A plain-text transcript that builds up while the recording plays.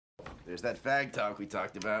there's that fag talk we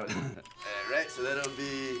talked about. Right, so that'll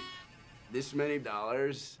be this many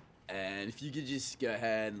dollars, and if you could just go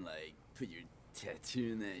ahead and, like, put your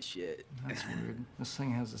tattoo in that shit. That's weird. This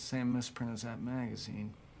thing has the same misprint as that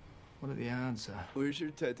magazine. What are the odds? Where's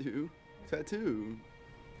your tattoo? Tattoo?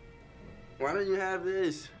 Why don't you have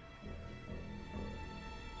this?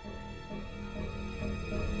 Oh,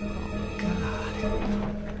 God.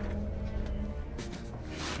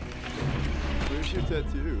 Where's your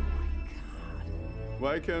tattoo?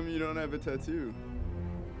 Why come you don't have a tattoo?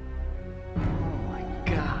 Oh, my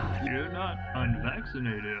God. You're not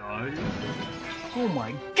unvaccinated, are you? Oh,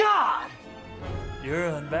 my God! You're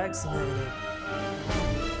unvaccinated.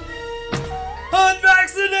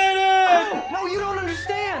 Unvaccinated! Oh, no, you don't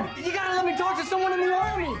understand! You gotta let me talk to someone in the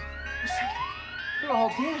army! They're all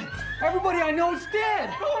dead. Everybody I know is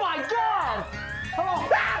dead! Oh, my God! Oh.